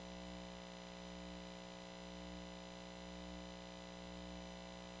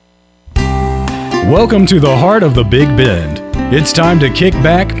Welcome to the heart of the Big Bend. It's time to kick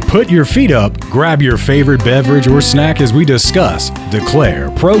back, put your feet up, grab your favorite beverage or snack as we discuss, declare,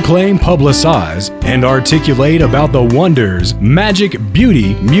 proclaim, publicize, and articulate about the wonders, magic,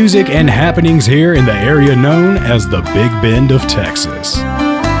 beauty, music, and happenings here in the area known as the Big Bend of Texas.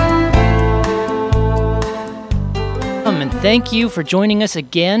 And thank you for joining us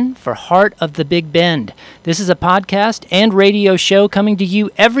again for Heart of the Big Bend. This is a podcast and radio show coming to you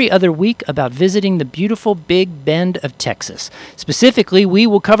every other week about visiting the beautiful Big Bend of Texas. Specifically, we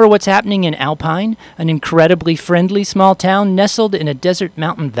will cover what's happening in Alpine, an incredibly friendly small town nestled in a desert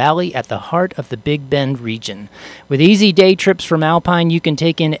mountain valley at the heart of the Big Bend region. With easy day trips from Alpine, you can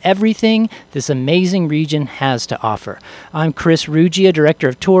take in everything this amazing region has to offer. I'm Chris Ruggia, Director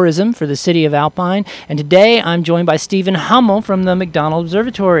of Tourism for the City of Alpine, and today I'm joined by Stephen Hummell from the McDonald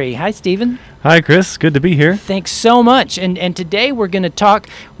Observatory. Hi, Stephen. Hi, Chris. Good to be here. Thanks so much. And today we're going to talk,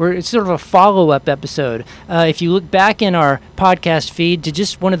 it's sort of a follow-up episode. If you look back in our podcast feed to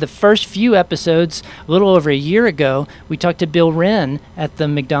just one of the first few episodes, a little over a year ago, we talked to Bill Wren at the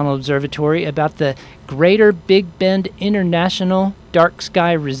McDonald Observatory about the Greater Big Bend International Dark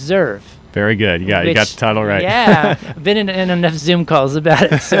Sky Reserve. Very good. You got the title right. Yeah, I've been in enough Zoom calls about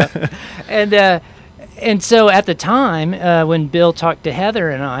it. So. And so at the time, when Bill talked to Heather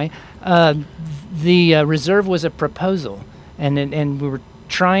and I, the reserve was a proposal, and we were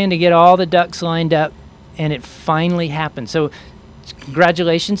trying to get all the ducks lined up, and it finally happened. So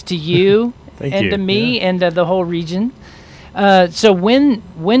congratulations to you and to me and the whole region. So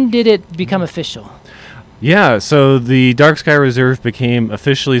when did it become official? Yeah, so the Dark Sky Reserve became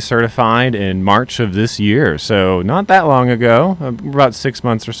officially certified in March of this year. So not that long ago, about 6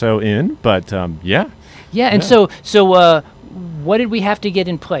 months or so in, but yeah. Yeah, and so what did we have to get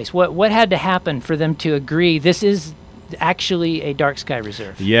in place? What had to happen for them to agree this is actually a dark sky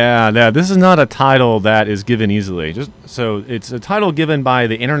reserve? Yeah, this is not a title that is given easily. So it's a title given by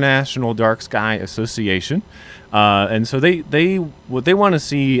the International Dark Sky Association. And so what they want to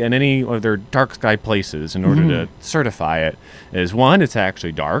see in any of their dark sky places in order to certify it is, one, it's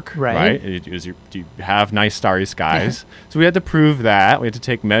actually dark, right? You have nice starry skies. So we had to prove that. We had to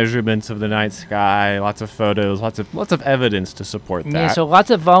take measurements of the night sky, lots of photos, lots of evidence to support that. Yeah, so lots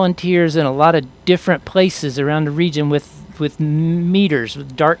of volunteers in a lot of different places around the region with meters,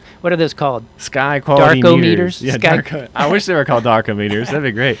 with what are those called? Sky quality meters. Yeah, I wish they were called darkometers. That'd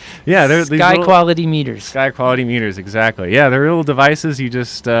be great. Yeah, they're sky quality meters. Sky quality meters, exactly. Yeah, they're little devices. You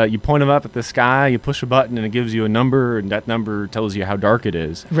just you point them up at the sky, you push a button, and it gives you a number, and that number tells you how dark it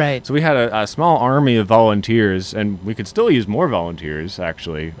is. Right. So we had a small army of volunteers, and we could still use more volunteers,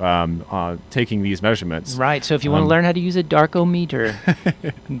 actually, taking these measurements. Right. So if you want to learn how to use a darkometer,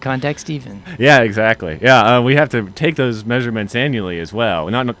 you can contact Stephen. Yeah, exactly. Yeah, we have to take those measurements annually as well,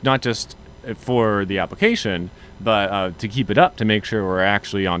 not just for the application, but to keep it up to make sure we're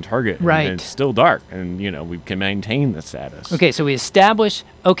actually on target. Right. And it's still dark, and we can maintain the status. Okay, so we establish,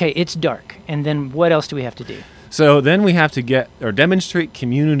 it's dark, and then what else do we have to do? So then we have to demonstrate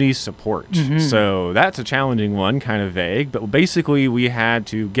community support. So that's a challenging one, kind of vague, but basically we had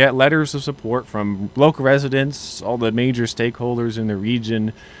to get letters of support from local residents, all the major stakeholders in the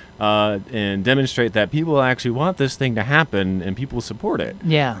region, and demonstrate that people actually want this thing to happen and people support it.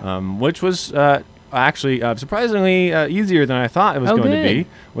 Yeah. Which was actually surprisingly easier than I thought it was going to be.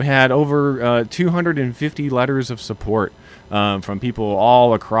 We had over 250 letters of support from people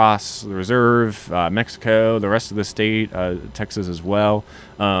all across the reserve, Mexico, the rest of the state, Texas as well,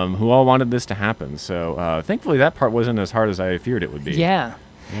 who all wanted this to happen. So thankfully that part wasn't as hard as I feared it would be. Yeah.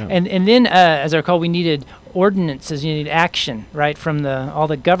 And then, as I recall, we needed ordinances. You need action, right, from all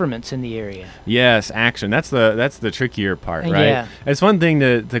the governments in the area. Yes, action. That's the trickier part, right? Yeah. It's one thing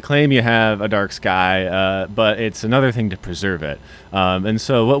to claim you have a dark sky, but it's another thing to preserve it. And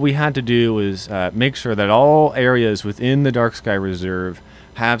so what we had to do was make sure that all areas within the Dark Sky Reserve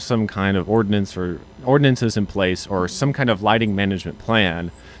have some kind of ordinances in place or some kind of lighting management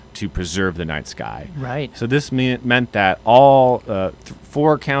plan to preserve the night sky. Right. So this meant that all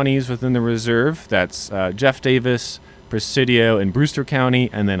 4 counties within the reserve, that's Jeff Davis, Presidio, and Brewster County,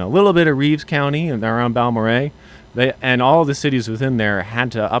 and then a little bit of Reeves County and around Balmorhea, and all the cities within there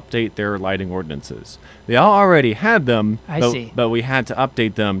had to update their lighting ordinances. They all already had them, but we had to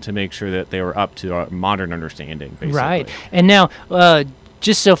update them to make sure that they were up to our modern understanding, basically. Right. And now,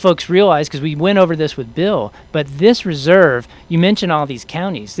 just so folks realize, because we went over this with Bill, but this reserve, you mentioned all these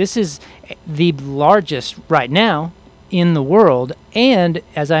counties. This is the largest right now in the world, and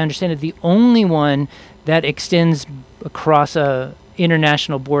as I understand it, the only one that extends across a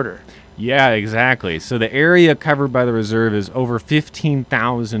international border. Yeah, exactly. So the area covered by the reserve is over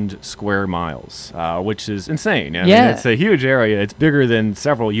 15,000 square miles, which is insane. I mean, it's a huge area. It's bigger than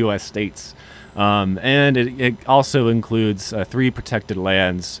several U.S. states. And it also includes 3 protected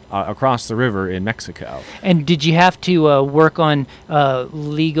lands across the river in Mexico. And did you have to work on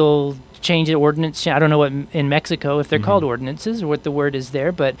legal change of ordinance? I don't know what in Mexico, if they're called ordinances or what the word is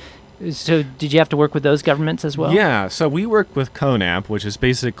there, but so did you have to work with those governments as well? Yeah, so we work with CONAP, which is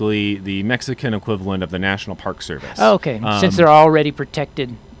basically the Mexican equivalent of the National Park Service. Oh, okay. Since they're already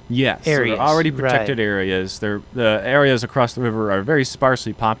protected Yes, areas. So they're already protected areas. The areas across the river are very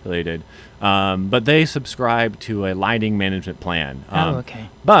sparsely populated, but they subscribe to a lighting management plan. Okay.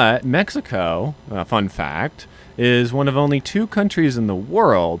 But Mexico, fun fact, is one of only 2 countries in the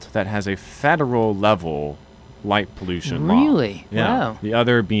world that has a federal level light pollution law. Really? Yeah. Wow. The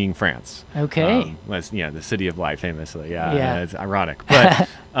other being France. Okay. The city of light, famously. Yeah. It's ironic. But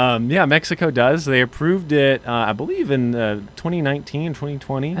Mexico does. They approved it, I believe, in 2019,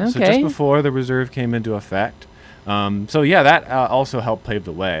 2020. Okay. So just before the reserve came into effect. That also helped pave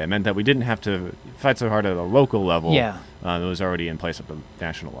the way. It meant that we didn't have to fight so hard at a local level. Yeah. It was already in place at the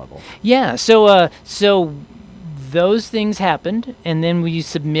national level. Yeah. So those things happened, and then we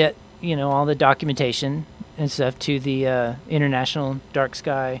submit, all the documentation and stuff to the International Dark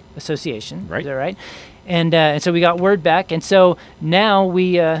Sky Association. Right. Is that right? And so we got word back, and so now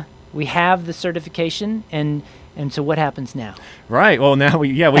we have the certification, and so what happens now? Right. Well, now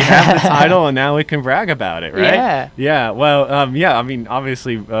we have the title, and now we can brag about it, right? Yeah. Yeah. Well, I mean,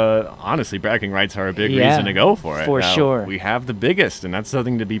 obviously, honestly, bragging rights are a big reason to go for it. For sure. We have the biggest, and that's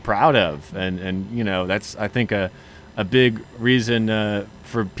something to be proud of, and that's, I think, a big reason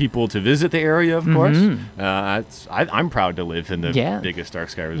for people to visit the area, of course. I'm proud to live in the biggest dark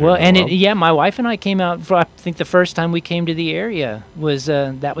sky reserve in the world. My wife and I came out for, I think the first time we came to the area was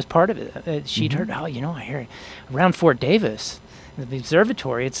that was part of it. She'd heard, I hear around Fort Davis, the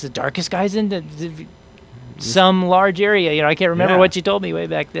observatory, it's the darkest skies in some large area. I can't remember what you told me way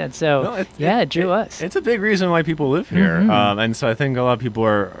back then. So it drew us. It's a big reason why people live here. And so I think a lot of people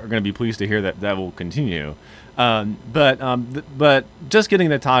are going to be pleased to hear that will continue. But just getting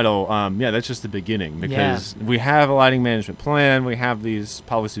the title, that's just the beginning, because we have a lighting management plan. We have these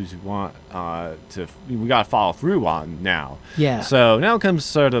policies we want we got to follow through on now. Yeah. So now comes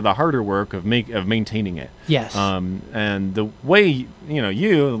sort of the harder work of maintaining it. Yes. And the way you,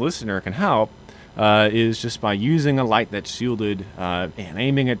 the listener, can help is just by using a light that's shielded and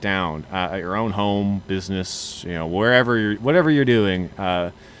aiming it down at your own home, business, whatever you're doing.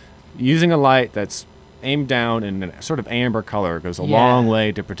 Using a light that's aimed down in a sort of amber color goes a long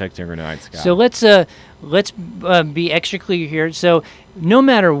way to protecting your night sky. So let's be extra clear here. So no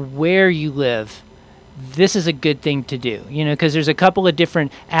matter where you live, this is a good thing to do. Because there's a couple of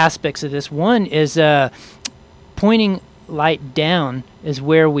different aspects of this. One is pointing light down is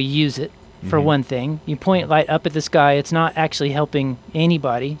where we use it. For one thing, you point light up at the sky. It's not actually helping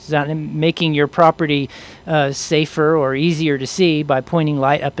anybody. It's not making your property safer or easier to see by pointing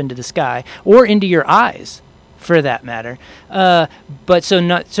light up into the sky or into your eyes, for that matter. So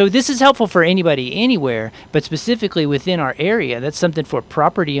this is helpful for anybody anywhere, but specifically within our area. That's something for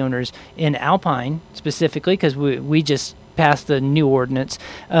property owners in Alpine specifically, because we just passed the new ordinance.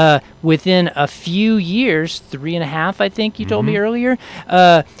 Within a few years, 3.5, I think you told me earlier.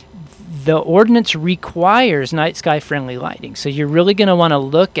 The ordinance requires night sky friendly lighting. So you're really going to want to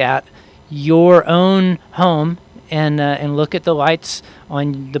look at your own home and look at the lights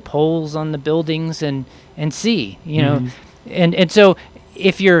on the poles on the buildings and see, and so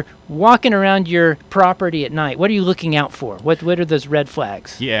if you're walking around your property at night, what are you looking out for? What are those red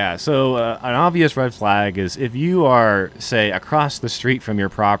flags? Yeah, so an obvious red flag is if you are, say, across the street from your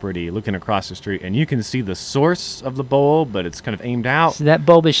property, looking across the street, and you can see the source of the bulb, but it's kind of aimed out. So that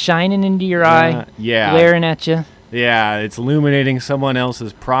bulb is shining into your eye, glaring at you. Yeah, it's illuminating someone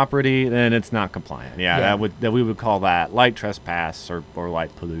else's property, then it's not compliant. That we would call that light trespass or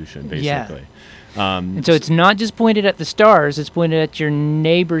light pollution, basically. And so it's not just pointed at the stars; it's pointed at your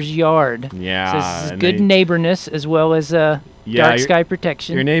neighbor's yard. Yeah, so this is good neighborness as well as dark sky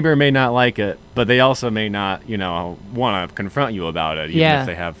protection. Your neighbor may not like it, but they also may not, want to confront you about it, even if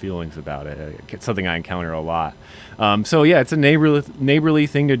they have feelings about it. It's something I encounter a lot. It's a neighborly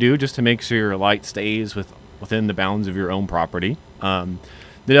thing to do, just to make sure your light stays within the bounds of your own property.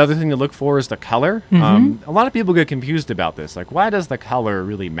 The other thing to look for is the color. A lot of people get confused about this. Like, why does the color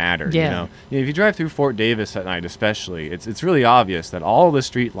really matter? Yeah. If you drive through Fort Davis at night, especially, it's really obvious that all the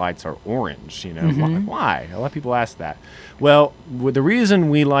street lights are orange. Why? A lot of people ask that. Well, the reason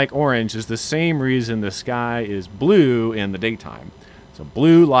we like orange is the same reason the sky is blue in the daytime. So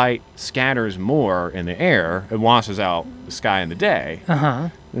blue light scatters more in the air and washes out the sky in the day.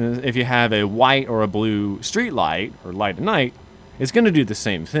 If you have a white or a blue street light or light at night, it's going to do the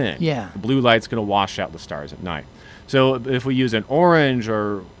same thing. Yeah. The blue light's going to wash out the stars at night. So if we use an orange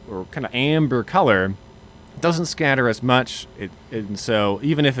or kind of amber color, it doesn't scatter as much. And so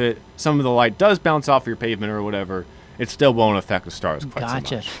even if some of the light does bounce off your pavement or whatever, it still won't affect the stars quite so much.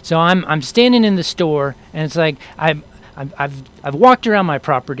 Gotcha. So I'm standing in the store, and it's like I've walked around my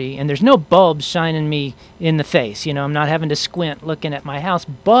property, and there's no bulbs shining me in the face. I'm not having to squint looking at my house,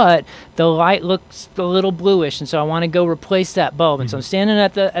 but the light looks a little bluish, and so I want to go replace that bulb. And so I'm standing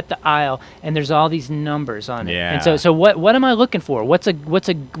at the aisle, and there's all these numbers on it. Yeah. And so what am I looking for? What's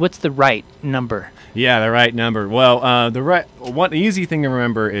the right number? Yeah, the right number. Well, one easy thing to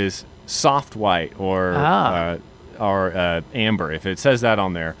remember is soft white or amber, if it says that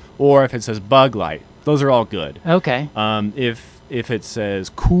on there, or if it says bug light. Those are all good. Okay. If it says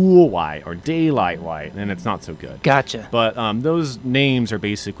cool white or daylight white, then it's not so good. Gotcha. But those names are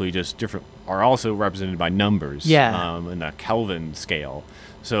basically just different, are also represented by numbers. Yeah. In a Kelvin scale.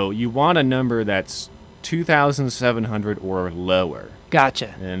 So you want a number that's 2,700 or lower.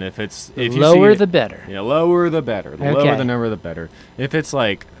 Gotcha. And if lower the better. Yeah, lower the better. The Okay. lower the number, the better. If it's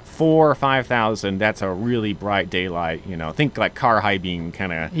like 4,000 or 5,000, that's a really bright daylight. Think like car high beam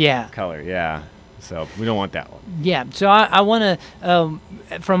kind of color. Yeah. So we don't want that one. Yeah. So I want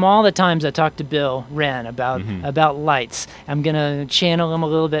to, from all the times I talked to Bill Wren about lights, I'm going to channel him a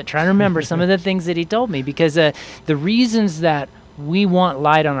little bit, try to remember some of the things that he told me, because the reasons that we want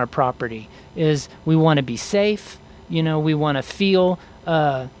light on our property is we want to be safe. We want to feel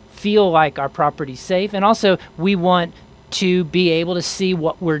like our property's safe, and also we want to be able to see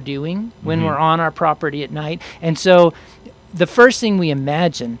what we're doing when we're on our property at night. And so the first thing we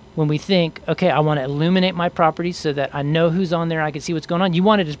imagine when we think, okay, I want to illuminate my property so that I know who's on there, I can see what's going on. You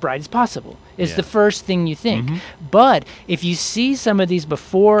want it as bright as possible. It's the first thing you think. But if you see some of these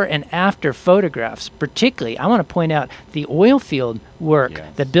before and after photographs, particularly, I want to point out the oil field work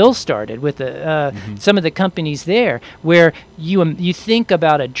that Bill started with some of the companies there, where you think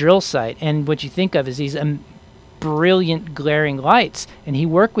about a drill site, and what you think of is these brilliant glaring lights, and he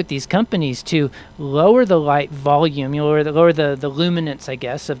worked with these companies to lower the light volume, lower the luminance, I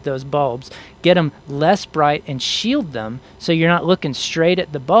guess, of those bulbs, get them less bright and shield them so you're not looking straight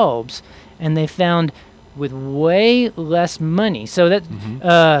at the bulbs. And they found with way less money, so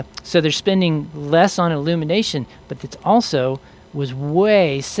that so they're spending less on illumination, but it's also was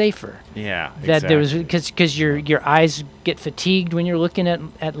way safer. Yeah, that there was, because your eyes get fatigued when you're looking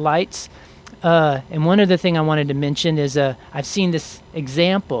at lights. And one other thing I wanted to mention is I've seen this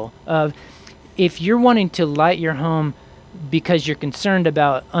example of, if you're wanting to light your home because you're concerned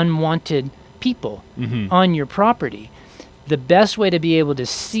about unwanted people on your property, the best way to be able to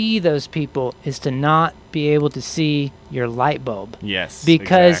see those people is to not be able to see your light bulb. Yes,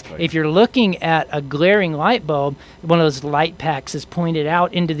 because exactly. If you're looking at a glaring light bulb, one of those light packs is pointed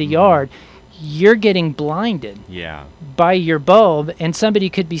out into the yard, you're getting blinded by your bulb, and somebody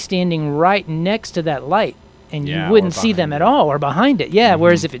could be standing right next to that light, and you wouldn't see them at all, or behind it.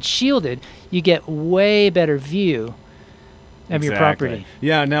 Whereas if it's shielded, you get way better view of your property.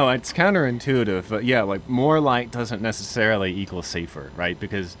 Yeah, no, it's counterintuitive, but like more light doesn't necessarily equal safer, right?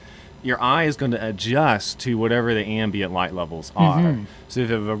 Because your eye is going to adjust to whatever the ambient light levels are. So if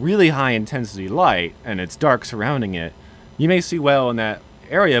you have a really high intensity light and it's dark surrounding it, you may see well in that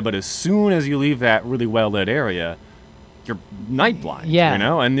area, but as soon as you leave that really well lit area, you're night blind.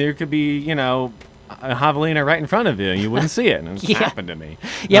 And there could be a javelina right in front of you and you wouldn't see it, and it's happened to me.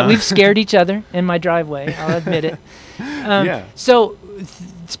 We've scared each other in my driveway, I'll admit it. So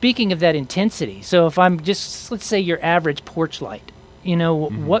speaking of that intensity, so if I'm just, let's say your average porch light,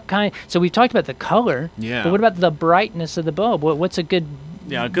 what kind, so we've talked about the color, but what about the brightness of the bulb? What's a good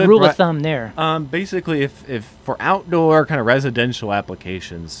rule of thumb there? Basically, if for outdoor kind of residential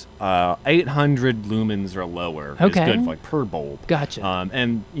applications, 800 lumens or lower is good, like per bulb. Gotcha.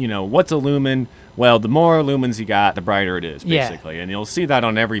 And what's a lumen? Well, the more lumens you got, the brighter it is, basically. And you'll see that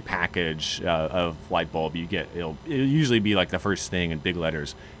on every package of light bulb you get. It'll usually be like the first thing in big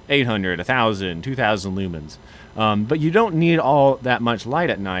letters: 800, 1,000, 2,000 lumens. But you don't need all that much light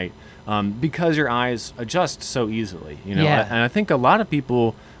at night. Because your eyes adjust so easily, and I think a lot of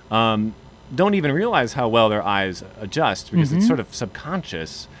people don't even realize how well their eyes adjust, because it's sort of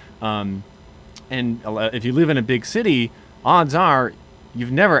subconscious. And if you live in a big city, odds are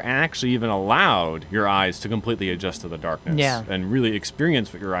you've never actually even allowed your eyes to completely adjust to the darkness and really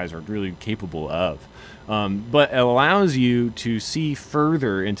experience what your eyes are really capable of. But it allows you to see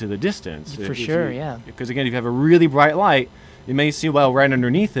further into the distance. For sure. Because again, if you have a really bright light, you may see well right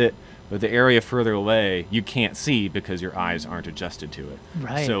underneath it, but the area further away you can't see because your eyes aren't adjusted to it.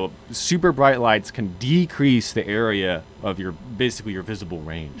 Right. So super bright lights can decrease the area of your visible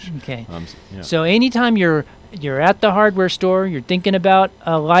range. Okay. Yeah. So anytime you're at the hardware store, you're thinking about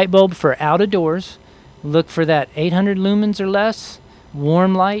a light bulb for out of doors, look for that 800 lumens or less,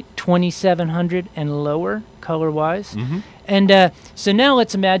 warm light, 2700 and lower color-wise. Mm-hmm. And so now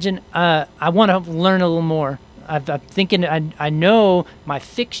let's imagine I want to learn a little more. I'm thinking I know my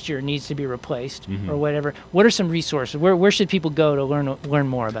fixture needs to be replaced or whatever. What are some resources? Where should people go to learn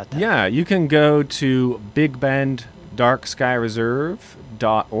more about that? Yeah, you can go to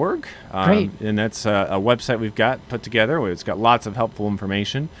bigbenddarkskyreserve.org. Great. And that's a website we've got put together where it's got lots of helpful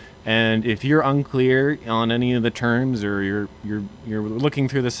information. And if you're unclear on any of the terms, or you're looking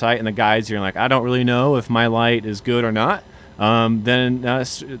through the site and the guides, you're like, I don't really know if my light is good or not, then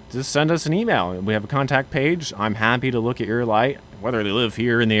just send us an email. We have a contact page. I'm happy to look at your light, whether they live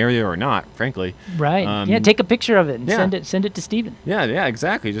here in the area or not, frankly. Right. Yeah, take a picture of it and send it to Stephen. Yeah,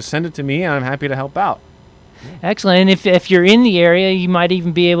 exactly. Just send it to me, and I'm happy to help out. Excellent. And if you're in the area, you might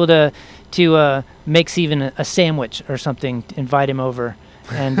even be able to make Stephen a sandwich or something, invite him over,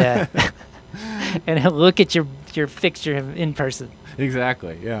 and and he'll look at your fixture in person.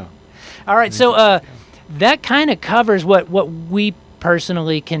 Exactly, yeah. All right, so that kind of covers what we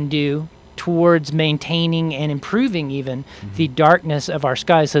personally can do towards maintaining and improving even the darkness of our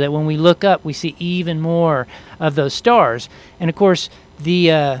sky, so that when we look up, we see even more of those stars. And of course,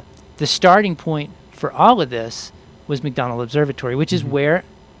 the starting point for all of this was McDonald Observatory, which is where,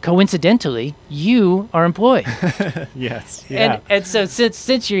 coincidentally, you are employed. Yes. Yeah. And so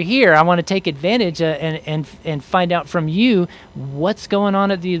since you're here, I want to take advantage and find out from you what's going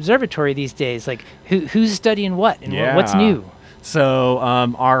on at the observatory these days. Like who's studying what and what's new. So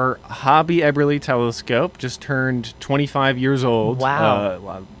our Hobby Eberly telescope just turned 25 years old.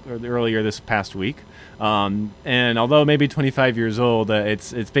 Wow. Earlier this past week. And although maybe 25 years old,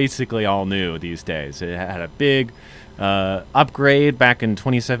 it's basically all new these days. It had a big upgrade back in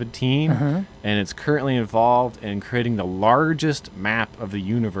 2017, and it's currently involved in creating the largest map of the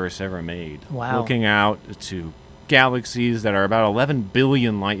universe ever made. Wow. Looking out to galaxies that are about 11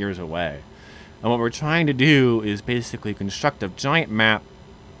 billion light years away. And what we're trying to do is basically construct a giant map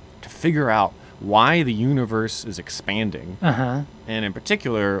to figure out why the universe is expanding, and in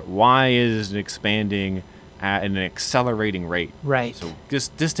particular, why is it expanding at an accelerating rate. Right. So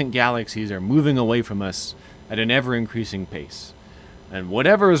distant galaxies are moving away from us at an ever-increasing pace. And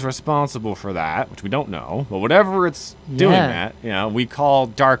whatever is responsible for that, which we don't know, but whatever it's doing that, we call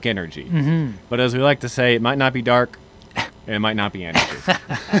dark energy. But as we like to say, it might not be dark, and it might not be energy.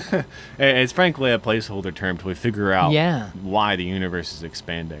 It's frankly a placeholder term till we figure out why the universe is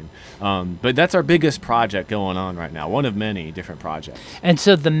expanding. But that's our biggest project going on right now, one of many different projects. And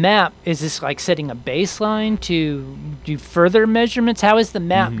so the map, is this like setting a baseline to do further measurements? How is the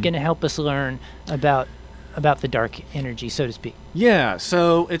map going to help us learn about the dark energy, so to speak? Yeah,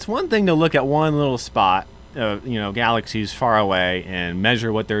 so it's one thing to look at one little spot, galaxies far away, and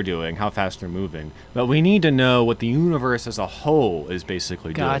measure what they're doing, how fast they're moving. But we need to know what the universe as a whole is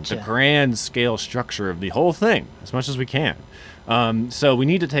basically doing, the grand scale structure of the whole thing, as much as we can. So we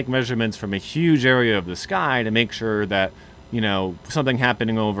need to take measurements from a huge area of the sky to make sure that, something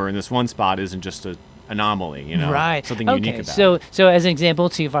happening over in this one spot isn't just an anomaly, right. something unique about it. So as an example,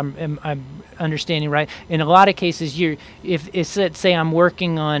 see if I'm understanding right, in a lot of cases, if let's say I'm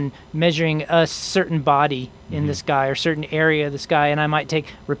working on measuring a certain body in the sky or certain area of the sky, and I might take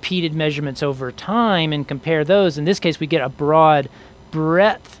repeated measurements over time and compare those. In this case, we get a broad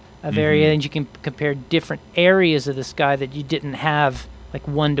breadth of area, and you can compare different areas of the sky that you didn't have like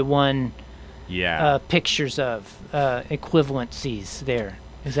one-to-one pictures of equivalencies there.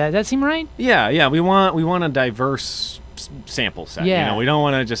 Does that seem right? Yeah. We want a diverse sample set. We don't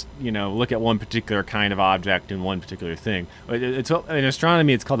want to just look at one particular kind of object in one particular thing. It's in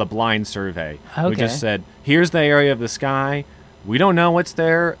astronomy, it's called a blind survey. Okay. We just said, here's the area of the sky. We don't know what's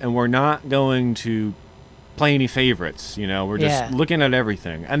there, and we're not going to play any favorites. We're just looking at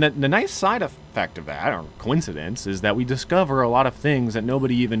everything. And the nice side effect of that, or coincidence, is that we discover a lot of things that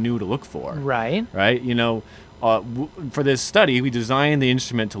nobody even knew to look for. Right. Right. For this study, we designed the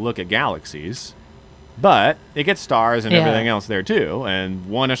instrument to look at galaxies, but it gets stars and everything else there too. And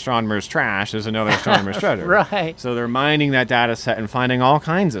one astronomer's trash is another astronomer's treasure. Right. So they're mining that data set and finding all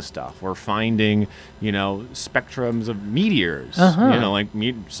kinds of stuff. We're finding, spectrums of meteors.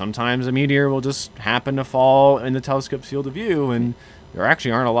 Sometimes a meteor will just happen to fall in the telescope's field of view, and there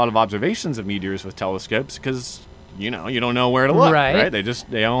actually aren't a lot of observations of meteors with telescopes because you don't know where to look, Right.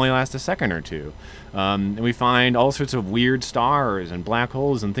 They only last a second or two. And we find all sorts of weird stars and black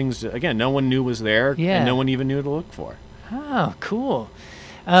holes and things that, again, no one knew was there, Yeah. and no one even knew to look for. Oh, cool.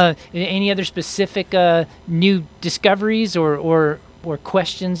 Any other specific new discoveries or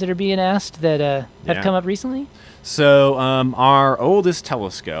questions that are being asked that have Yeah. come up recently? So our oldest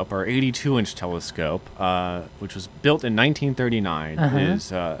telescope, our 82-inch telescope, which was built in 1939,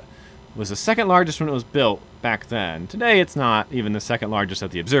 was the second largest when it was built back then. Today, it's not even the second largest at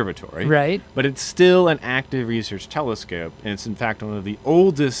the observatory. Right. But it's still an active research telescope, and it's in fact one of the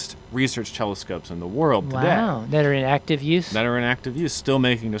oldest research telescopes in the world today. Wow, that are in active use? That are in active use, still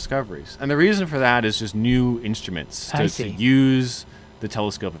making discoveries. And the reason for that is just new instruments I to see. use the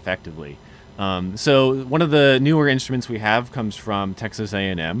telescope effectively. So one of the newer instruments we have comes from Texas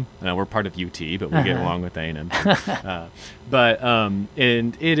A&M. We're part of UT, but we get along with A&M.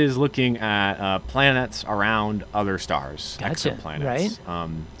 And it is looking at planets around other stars, Gotcha, exoplanets. Right.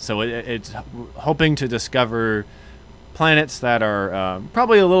 So it's hoping to discover planets that are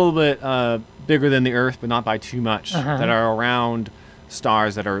probably a little bit bigger than the Earth, but not by too much, that are around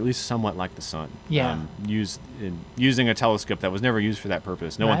stars that are at least somewhat like the sun. Yeah. Using a telescope that was never used for that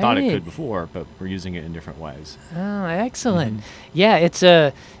purpose. No one thought it Right. could before, but we're using it in different ways. Oh, excellent. Yeah, it's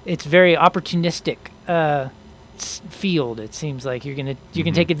very opportunistic field. It seems like you can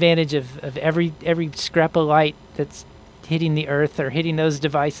take advantage of every scrap of light that's hitting the Earth or hitting those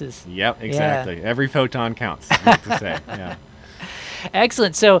devices. Yep, exactly. Yeah. Every photon counts, I have to say. Yeah.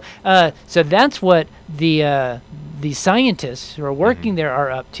 Excellent. So that's what the scientists who are working there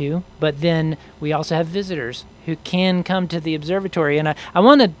are up to, but then we also have visitors who can come to the observatory. And I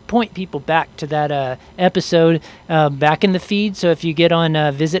want to point people back to that episode back in the feed. So if you get on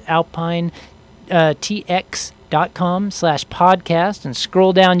visit alpinetx.com/podcast and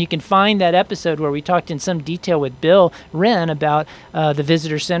scroll down, you can find that episode where we talked in some detail with Bill Wren about the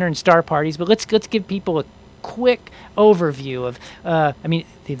visitor center and star parties. But let's give people a quick overview of the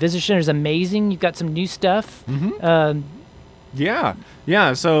visitor center is amazing. You've got some new stuff. Yeah.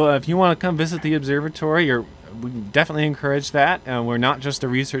 So if you want to come visit the observatory, we definitely encourage that. We're not just a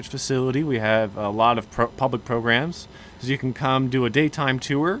research facility. We have a lot of public programs. So you can come do a daytime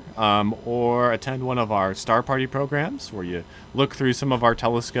tour or attend one of our star party programs where you look through some of our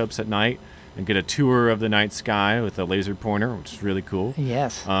telescopes at night and get a tour of the night sky with a laser pointer, which is really cool.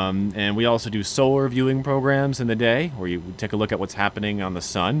 Yes. And we also do solar viewing programs in the day where you take a look at what's happening on the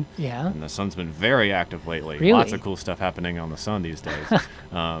sun. Yeah. And the sun's been very active lately. Really? Lots of cool stuff happening on the sun these days.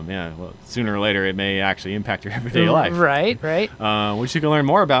 Well, sooner or later it may actually impact your everyday life. Right. Which you can learn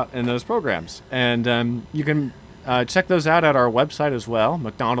more about in those programs. And you can check those out at our website as well,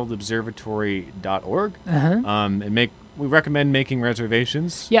 McDonaldobservatory.org. We recommend making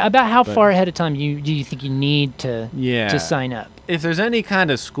reservations. Yeah, about how far ahead of time do you think you need to sign up? If there's any kind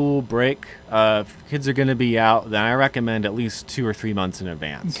of school break, if kids are going to be out, then I recommend at least 2 or 3 months in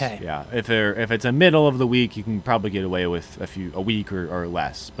advance. Okay. Yeah. If it's a middle of the week, you can probably get away with a week or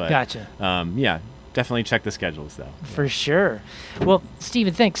less. But Gotcha. Definitely check the schedules though. For sure. Well,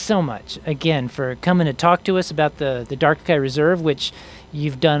 Stephen, thanks so much again for coming to talk to us about the Dark Sky Reserve, which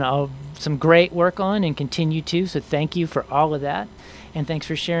you've done some great work on and continue to. So thank you for all of that. And thanks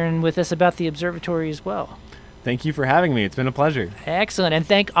for sharing with us about the observatory as well. Thank you for having me. It's been a pleasure. Excellent. And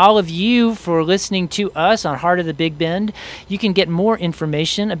thank all of you for listening to us on Heart of the Big Bend. You can get more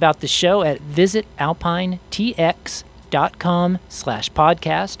information about the show at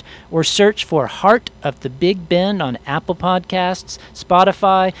visitalpinetx.com/podcast or search for Heart of the Big Bend on Apple Podcasts,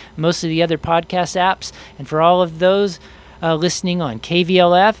 Spotify, most of the other podcast apps. And for all of those listening on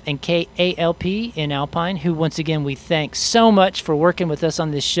KVLF and KALP in Alpine, who once again we thank so much for working with us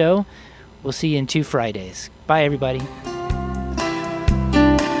on this show. We'll see you in 2 Fridays. Bye, everybody.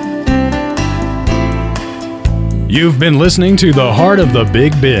 You've been listening to The Heart of the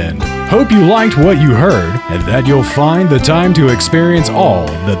Big Bend. Hope you liked what you heard and that you'll find the time to experience all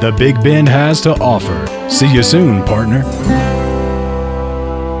that the Big Bend has to offer. See you soon, partner.